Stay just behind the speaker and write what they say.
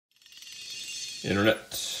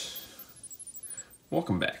Internet,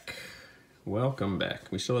 welcome back. Welcome back.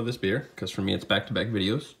 We still have this beer, because for me it's back-to-back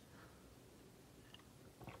videos.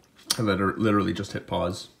 I literally just hit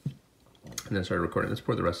pause and then started recording. Let's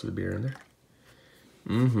pour the rest of the beer in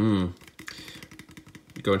there.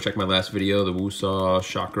 Go and check my last video, the WooSah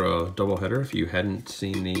Chakra doubleheader, if you hadn't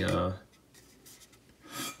seen the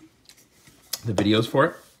videos for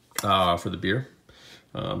it, for the beer.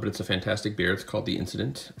 But it's a fantastic beer. It's called The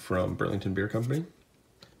Incident from Burlington Beer Company.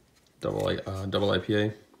 Double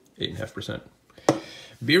IPA, 8.5%.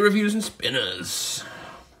 Beer reviews and spinners.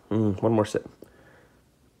 One more sip.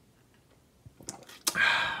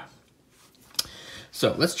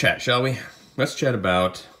 So let's chat, shall we? Let's chat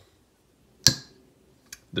about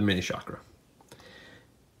the Mini Chakra.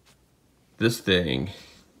 This thing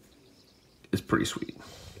is pretty sweet.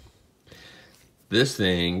 This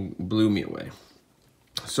thing blew me away.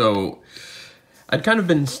 So I'd kind of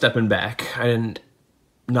been stepping back and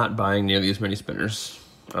not buying nearly as many spinners.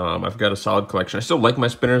 I've got a solid collection. I still like my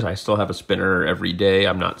spinners. I still have a spinner every day.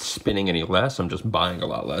 I'm not spinning any less. I'm just buying a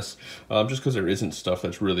lot less. Just because there isn't stuff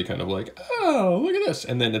that's really kind of like, oh, look at this.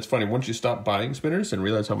 And then it's funny, once you stop buying spinners and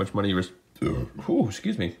realize how much money you were,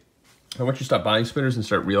 excuse me. And once you stop buying spinners and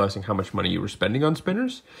start realizing how much money you were spending on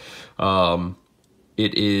spinners,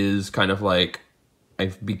 it is kind of like,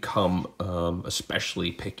 I've become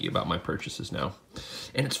especially picky about my purchases now.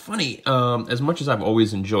 And it's funny, as much as I've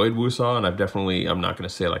always enjoyed WooSah, and I'm not going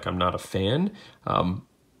to say like I'm not a fan,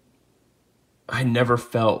 I never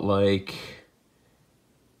felt like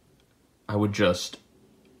I would just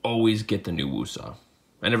always get the new WooSah.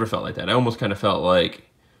 I never felt like that. I almost kind of felt like,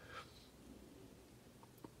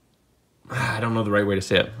 I don't know the right way to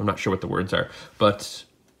say it. I'm not sure what the words are, but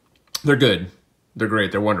they're good. They're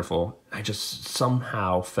great, they're wonderful. I just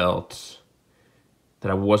somehow felt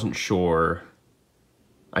that I wasn't sure.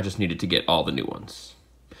 I just needed to get all the new ones.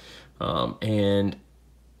 And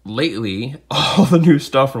lately, all the new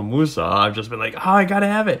stuff from WooSah, I've just been like, oh, I gotta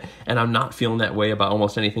have it. And I'm not feeling that way about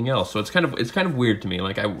almost anything else. So it's kind of weird to me.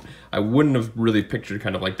 Like I wouldn't have really pictured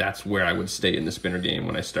kind of like that's where I would stay in the spinner game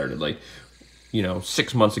when I started. Like, you know,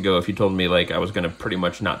 6 months ago, if you told me like I was going to pretty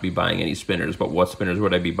much not be buying any spinners, but what spinners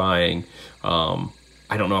would I be buying?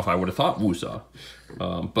 I don't know if I would have thought WooSah,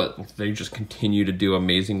 but they just continue to do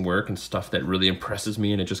amazing work and stuff that really impresses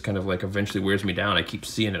me, and it just kind of like eventually wears me down. I keep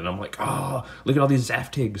seeing it, and I'm like, oh, look at all these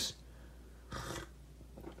Zaftigs.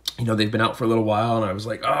 You know, they've been out for a little while, and I was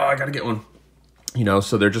like, oh, I got to get one. You know,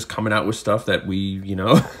 so they're just coming out with stuff that we, you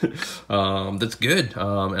know, that's good.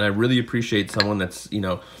 And I really appreciate someone that's, you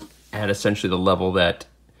know, at essentially the level that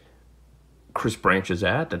Chris Branch is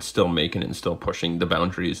at, that's still making it and still pushing the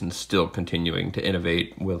boundaries and still continuing to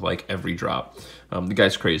innovate with like every drop. The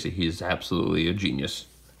guy's crazy. He's absolutely a genius.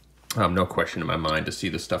 No question in my mind to see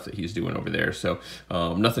the stuff that he's doing over there. So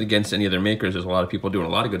nothing against any other makers. There's a lot of people doing a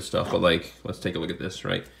lot of good stuff, but like, let's take a look at this,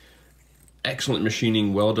 right? Excellent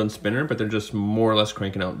machining, well done spinner, but they're just more or less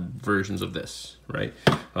cranking out versions of this, right?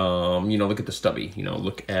 You know, look at the stubby, you know,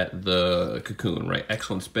 look at the cocoon, right?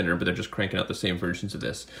 Excellent spinner, but they're just cranking out the same versions of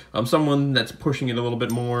this. Someone that's pushing it a little bit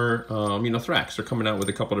more, you know, Thrax, they're coming out with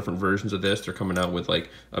a couple different versions of this. They're coming out with like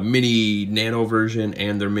a mini nano version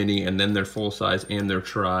and their mini, and then their full size and their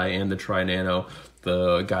tri and the tri nano.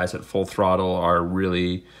 The guys at Full Throttle are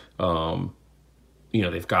really, you know,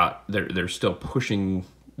 they're still pushing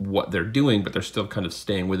what they're doing, but they're still kind of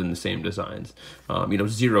staying within the same designs. You know,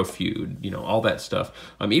 Zero Feud, you know, all that stuff.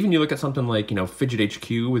 Even you look at something like, you know, Fidget HQ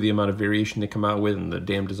with the amount of variation they come out with, and the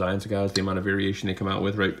damn designs guys, the amount of variation they come out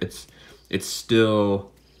with, right? It's still,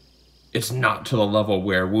 it's not to the level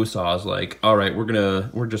where WooSah is like, all right,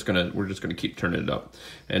 we're just gonna keep turning it up.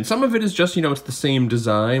 And some of it is just, you know, it's the same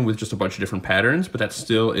design with just a bunch of different patterns, but that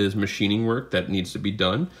still is machining work that needs to be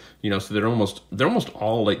done. You know, so they're almost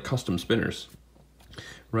all like custom spinners.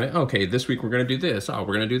 Right? Okay, this week we're going to do this. Oh,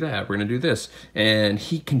 we're going to do that. We're going to do this. And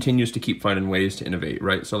he continues to keep finding ways to innovate,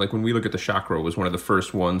 right? So like when we look at the Chakra, was one of the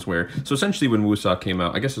first ones where, so essentially when WooSah came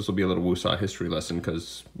out, I guess this will be a little WooSah history lesson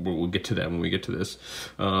because we'll get to that when we get to this.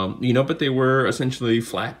 You know, but they were essentially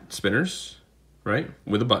flat spinners, right?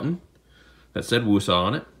 With a button that said WooSah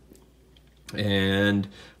on it. And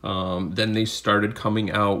then they started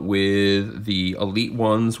coming out with the elite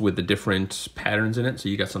ones with the different patterns in it. So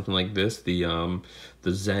you got something like this, the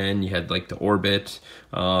Zen, you had like the Orbit,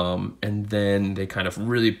 and then they kind of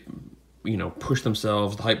really you know, push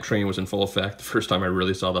themselves. The hype train was in full effect. The first time I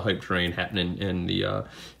really saw the hype train happening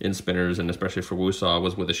in spinners, and especially for WooSah,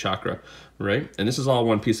 was with a Chakra, right? And this is all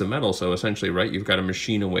one piece of metal, so essentially, right, you've got to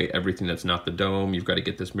machine away everything that's not the dome. You've got to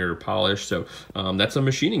get this mirror polished. So that's a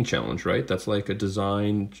machining challenge, right? That's like a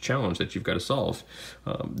design challenge that you've got to solve.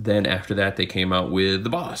 Then after that, they came out with the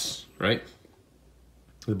Boss, right?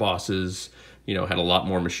 The Boss is, you know, had a lot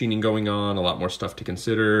more machining going on, a lot more stuff to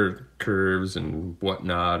consider, curves and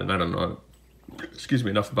whatnot, and I don't know, excuse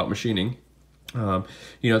me, enough about machining. You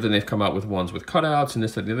know, then they've come out with ones with cutouts and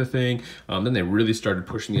this, that, and the other thing. Then they really started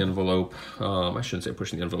pushing the envelope. I shouldn't say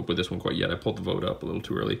pushing the envelope with this one quite yet. I pulled the vote up a little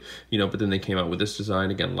too early, you know, but then they came out with this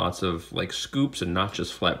design. Again, lots of like scoops and not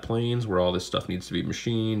just flat planes where all this stuff needs to be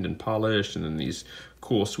machined and polished, and then these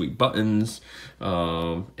cool, sweet buttons.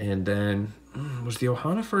 And then was the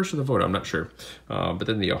Ohana first or the Voda? I'm not sure. But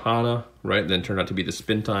then the Ohana, right, then turned out to be the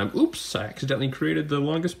spin time. Oops, I accidentally created the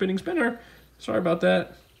longest spinning spinner. Sorry about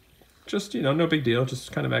that. Just, you know, no big deal.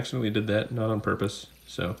 Just kind of accidentally did that, not on purpose.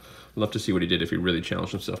 So I'd love to see what he did if he really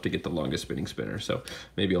challenged himself to get the longest spinning spinner. So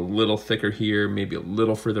maybe a little thicker here, maybe a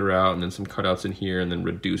little further out, and then some cutouts in here, and then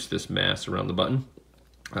reduce this mass around the button.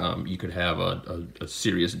 You could have a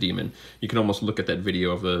serious demon. You can almost look at that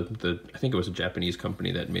video of the I think it was a Japanese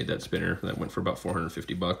company that made that spinner that went for about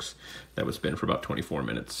 450 bucks. That would spin for about 24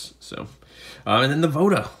 minutes. So, and then the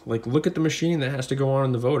Voda, like look at the machine that has to go on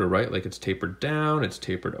in the Voda, right? Like it's tapered down, it's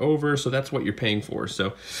tapered over. So that's what you're paying for.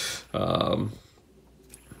 So, oh,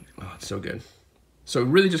 it's so good. So it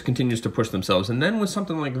really just continues to push themselves. And then with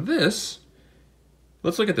something like this,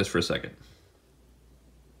 let's look at this for a second.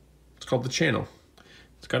 It's called the channel.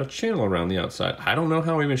 It's got a channel around the outside. I don't know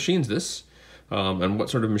how he machines this and what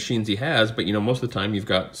sort of machines he has, but you know, most of the time you've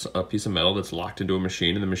got a piece of metal that's locked into a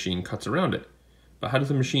machine and the machine cuts around it. But how does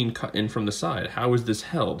the machine cut in from the side? How is this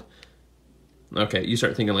held? Okay, you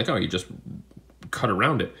start thinking like, oh, you just cut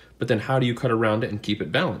around it. But then how do you cut around it and keep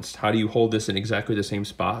it balanced? How do you hold this in exactly the same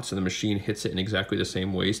spot so the machine hits it in exactly the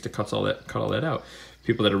same ways to cut all that out?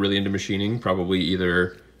 People that are really into machining probably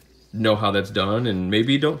either know how that's done and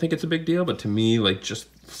maybe don't think it's a big deal, but to me, like just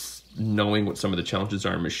knowing what some of the challenges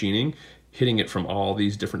are in machining, hitting it from all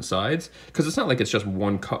these different sides, because it's not like it's just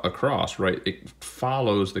one cut across, right? It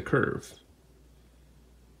follows the curve.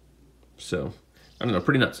 So I don't know,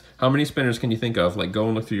 pretty nuts. How many spinners can you think of? Like go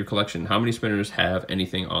and look through your collection. How many spinners have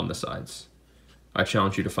anything on the sides? I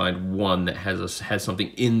challenge you to find one that has something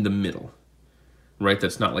in the middle, right?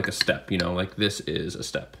 That's not like a step, you know, like this is a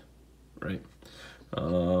step, right?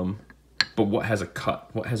 But what has a cut?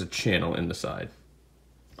 What has a channel in the side?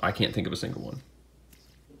 I can't think of a single one.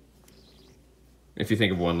 If you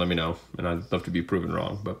think of one, let me know, and I'd love to be proven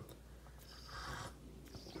wrong, but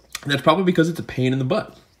that's probably because it's a pain in the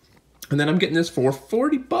butt. And then I'm getting this for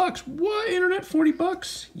 40 bucks. What, internet, 40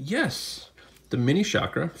 bucks? Yes. The mini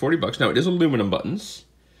Chakra, 40 bucks. Now, it is aluminum buttons,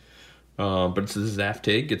 but it's a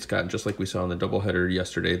Zaftig. It's got, just like we saw in the doubleheader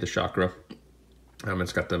yesterday, the Chakra.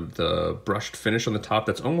 It's got the brushed finish on the top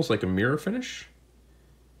that's almost like a mirror finish.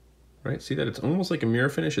 Right, see that? It's almost like a mirror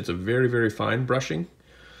finish. It's a very, very fine brushing.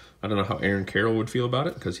 I don't know how Aaron Carroll would feel about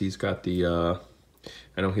it because he's got the,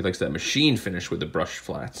 I know he likes that machine finish with the brushed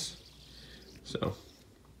flats. So,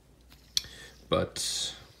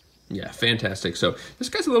 but yeah, fantastic. So this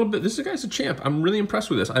guy's this guy's a champ. I'm really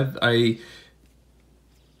impressed with this. I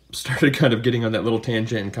started kind of getting on that little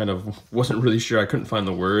tangent and kind of wasn't really sure. I couldn't find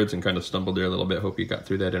the words and kind of stumbled there a little bit. Hope you got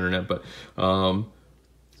through that, internet. But,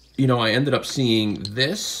 you know, I ended up seeing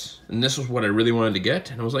this, and this was what I really wanted to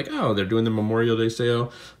get. And I was like, oh, they're doing the Memorial Day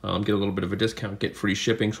sale. Get a little bit of a discount, get free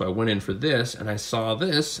shipping. So I went in for this, and I saw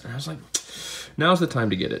this, and I was like, now's the time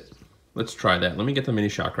to get it. Let's try that. Let me get the mini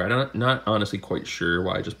Chakra. I'm not honestly quite sure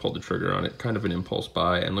why I just pulled the trigger on it. Kind of an impulse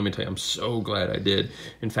buy. And let me tell you, I'm so glad I did.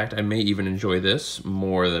 In fact, I may even enjoy this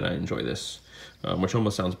more than I enjoy this, which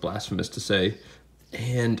almost sounds blasphemous to say.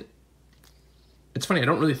 And it's funny, I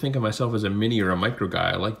don't really think of myself as a mini or a micro guy.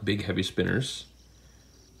 I like big, heavy spinners.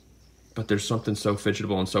 But there's something so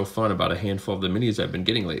fidgetable and so fun about a handful of the minis I've been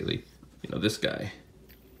getting lately. You know, this guy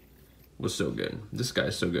was so good. This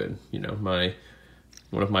guy's so good. You know,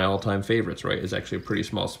 one of my all-time favorites, right, is actually a pretty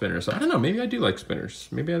small spinner. So I don't know, maybe I do like spinners.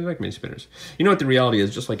 Maybe I like mini spinners. You know what the reality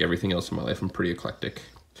is, just like everything else in my life, I'm pretty eclectic.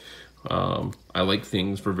 I like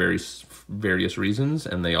things for various reasons,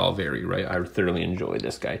 and they all vary, right? I thoroughly enjoy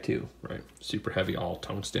this guy too, right? Super heavy, all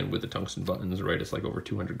tungsten with the tungsten buttons, right? It's like over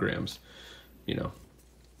 200 grams, you know.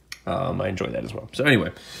 I enjoy that as well. So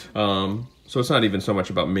anyway, so it's not even so much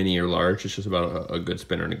about mini or large, it's just about a good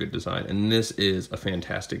spinner and a good design. And this is a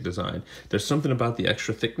fantastic design. There's something about the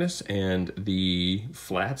extra thickness and the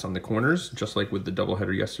flats on the corners, just like with the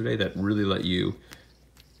doubleheader yesterday, that really let you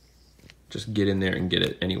just get in there and get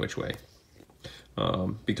it any which way.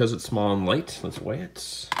 Because it's small and light, let's weigh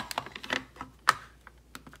it.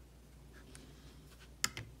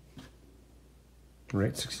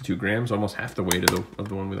 Right, 62 grams, almost half the weight of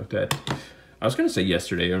the one we looked at. I was going to say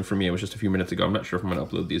yesterday, and for me it was just a few minutes ago. I'm not sure if I'm going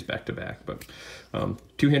to upload these back to back, but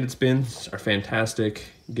two-handed spins are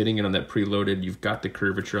fantastic. Getting it on that preloaded, you've got the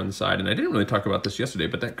curvature on the side, and I didn't really talk about this yesterday,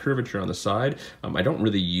 but that curvature on the side, I don't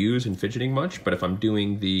really use in fidgeting much, but if I'm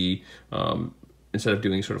doing the, instead of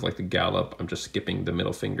doing sort of like the gallop, I'm just skipping the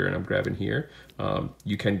middle finger and I'm grabbing here,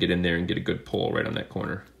 you can get in there and get a good pull right on that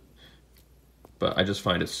corner. But I just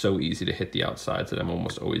find it so easy to hit the outsides that I'm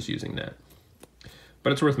almost always using that.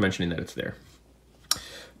 But it's worth mentioning that it's there.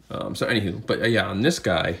 So anywho, but yeah, on this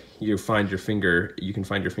guy, you can find your finger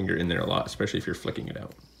in there a lot, especially if you're flicking it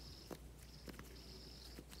out.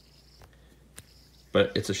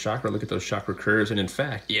 But it's a chakra, look at those chakra curves, and in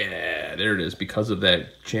fact, yeah, there it is. Because of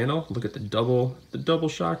that channel, look at the double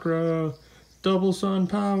chakra, double sun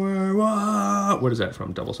power, whoa! What is that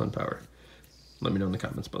from, double sun power? Let me know in the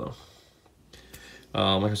comments below.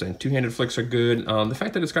 Like I was saying, two-handed flicks are good. The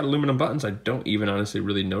fact that it's got aluminum buttons, I don't even honestly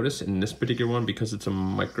really notice in this particular one because it's a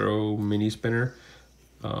micro mini spinner.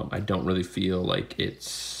 I don't really feel like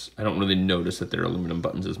I don't really notice that they're aluminum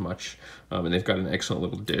buttons as much. And they've got an excellent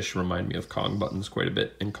little dish, remind me of Kong buttons quite a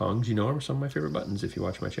bit. And Kongs, you know, are some of my favorite buttons if you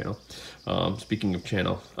watch my channel. Speaking of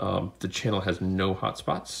channel, the channel has no hot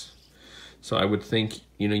spots. So I would think,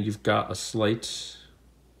 you know, you've got a slight...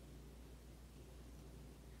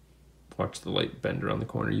 Watch the light bend around the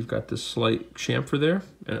corner. You've got this slight chamfer there.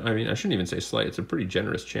 And I mean, I shouldn't even say slight. It's a pretty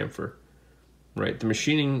generous chamfer, right? The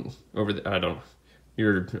machining over the,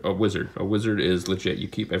 you're a wizard. A wizard is legit. You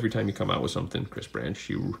keep, every time you come out with something, Chris Branch,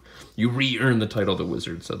 you re-earn the title the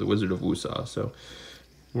wizard. So the Wizard of WooSah. So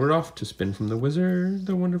we're off to spin from the wizard,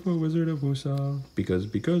 the wonderful Wizard of WooSah. Because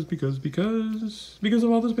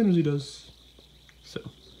of all the spinners he does. So.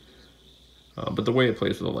 But the way it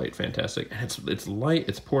plays with the light, fantastic. And it's light,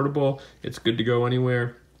 it's portable, it's good to go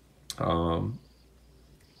anywhere. Yeah,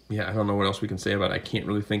 I don't know what else we can say about it. I can't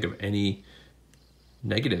really think of any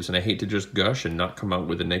negatives, and I hate to just gush and not come out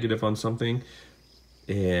with a negative on something.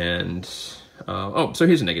 And, oh, so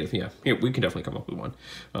here's a negative, yeah. Here, we can definitely come up with one.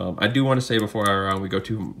 I do want to say before we go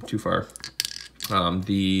too far,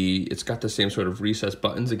 it's got the same sort of recessed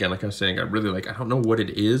buttons. Again, like I was saying, I don't know what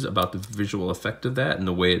it is about the visual effect of that and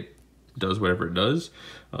the way it does whatever it does,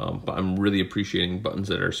 but I'm really appreciating buttons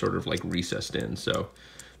that are sort of like recessed in. So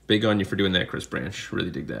big on you for doing that, Chris Branch.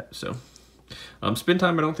 Really dig that. So spin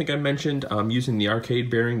time, I don't think I mentioned. I'm using the arcade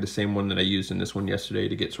bearing, the same one that I used in this one yesterday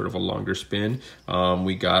to get sort of a longer spin.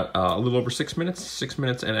 We got a little over 6 minutes,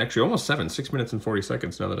 and actually almost 7, 6 minutes and 40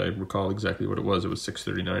 seconds now that I recall exactly what it was. It was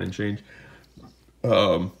 6:39 and change.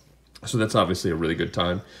 So that's obviously a really good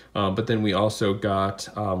time. But then we also got,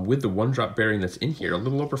 with the one-drop bearing that's in here, a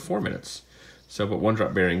little over 4 minutes. So, but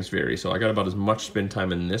one-drop bearings vary. So I got about as much spin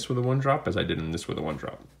time in this with a one-drop as I did in this with a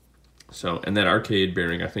one-drop. So, and that arcade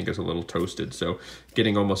bearing I think is a little toasted. So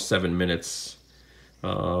getting almost 7 minutes, you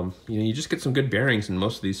know, you just get some good bearings and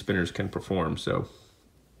most of these spinners can perform. So,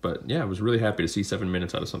 but yeah, I was really happy to see 7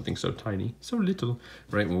 minutes out of something so tiny, so little.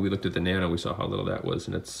 Right, when we looked at the Nano, we saw how little that was,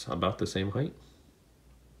 and it's about the same height.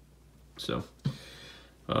 So,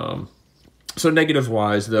 so negative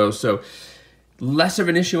wise though, so less of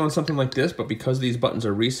an issue on something like this, but because these buttons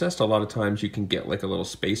are recessed, a lot of times you can get like a little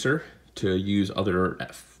spacer to use other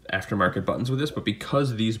aftermarket buttons with this, but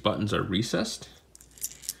because these buttons are recessed,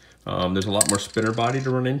 there's a lot more spinner body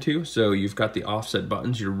to run into. So you've got the offset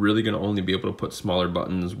buttons. You're really going to only be able to put smaller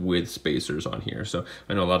buttons with spacers on here. So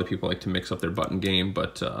I know a lot of people like to mix up their button game,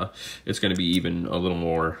 but it's going to be even a little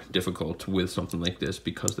more difficult with something like this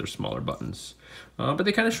because they're smaller buttons. But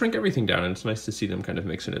they kind of shrink everything down, and it's nice to see them kind of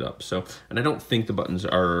mixing it up. So, and I don't think the buttons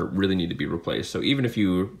really need to be replaced. So even if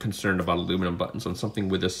you're concerned about aluminum buttons on something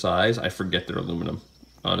with this size, I forget they're aluminum.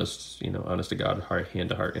 Honest to God, hand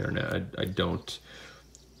to heart internet, I don't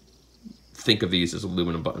think of these as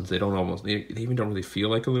aluminum buttons. They even don't really feel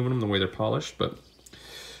like aluminum the way they're polished, but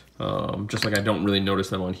just like I don't really notice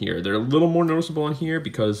them on here. They're a little more noticeable on here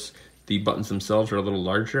because the buttons themselves are a little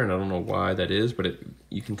larger, and I don't know why that is, but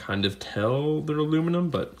you can kind of tell they're aluminum,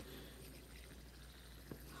 but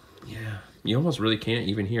yeah, you almost really can't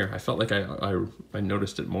even here. I felt like I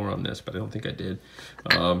noticed it more on this, but I don't think I did.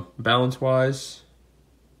 Balance-wise,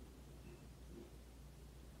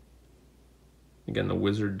 again, the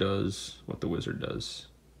wizard does what the wizard does.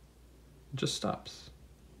 It just stops.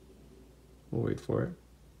 We'll wait for it.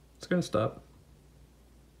 It's gonna stop.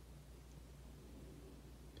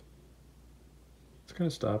 It's kind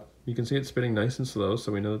of stop. You can see it spinning nice and slow,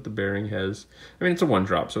 so we know that the bearing has, I mean, it's a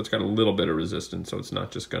 1-drop, so it's got a little bit of resistance, so it's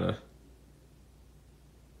not just gonna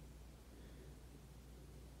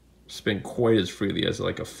spin quite as freely as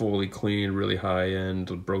like a fully clean, really high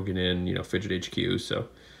end, broken in, you know, Fidget HQ. So,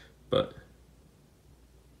 but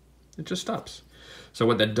it just stops. So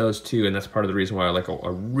what that does too, and that's part of the reason why I like I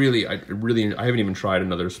haven't even tried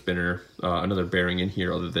another spinner, another bearing in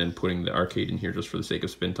here other than putting the arcade in here just for the sake of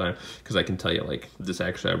spin time. Because I can tell you, like, this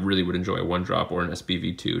actually, I really would enjoy a 1-drop or an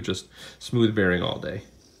SPV2, just smooth bearing all day.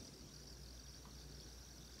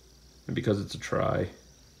 And because it's a try,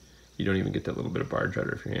 you don't even get that little bit of bar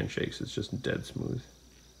judder if your hand shakes. It's just dead smooth.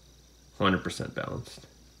 100% balanced.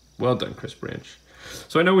 Well done, Chris Branch.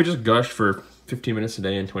 So I know we just gushed for 15 minutes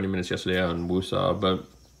today and 20 minutes yesterday on WooSah, but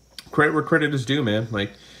credit where credit is due, man.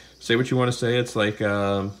 Like, say what you want to say. It's like,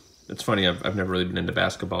 it's funny, I've never really been into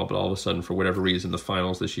basketball, but all of a sudden, for whatever reason, the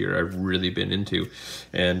finals this year I've really been into.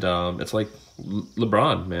 And it's like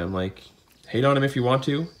LeBron, man. Like, hate on him if you want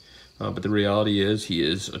to. But the reality is he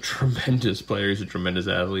is a tremendous player. He's a tremendous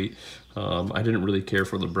athlete. I didn't really care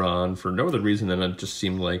for LeBron for no other reason than it just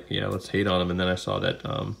seemed like, yeah, let's hate on him. And then I saw that,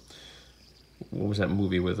 what was that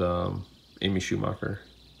movie with Amy Schumacher?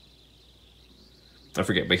 I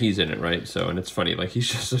forget, but he's in it, right? So, and it's funny, like, he's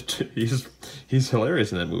just, he's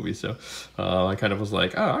hilarious in that movie. So I kind of was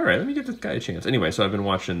like, oh, all right, let me give this guy a chance. Anyway, so I've been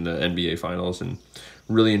watching the NBA finals and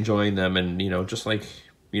really enjoying them. And, you know, just like,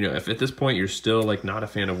 you know, if at this point you're still like not a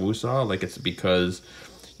fan of WooSah, like, it's because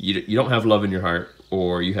you don't have love in your heart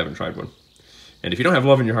or you haven't tried one. And if you don't have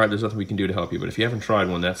love in your heart, there's nothing we can do to help you. But if you haven't tried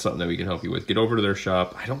one, that's something that we can help you with. Get over to their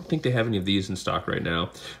shop. I don't think they have any of these in stock right now,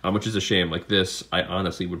 which is a shame. Like this, I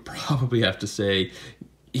honestly would probably have to say,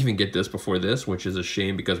 even get this before this, which is a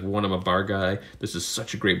shame because, one, I'm a bar guy. This is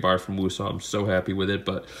such a great bar from WooSah. I'm so happy with it.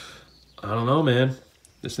 But I don't know, man.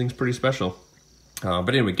 This thing's pretty special. But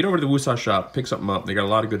anyway, get over to the WooSah shop, pick something up. They got a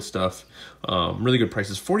lot of good stuff, really good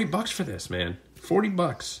prices. $40 for this, man.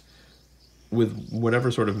 $40 with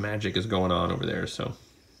whatever sort of magic is going on over there. So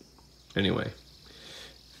anyway,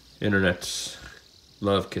 internet,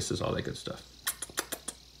 love, kisses, all that good stuff.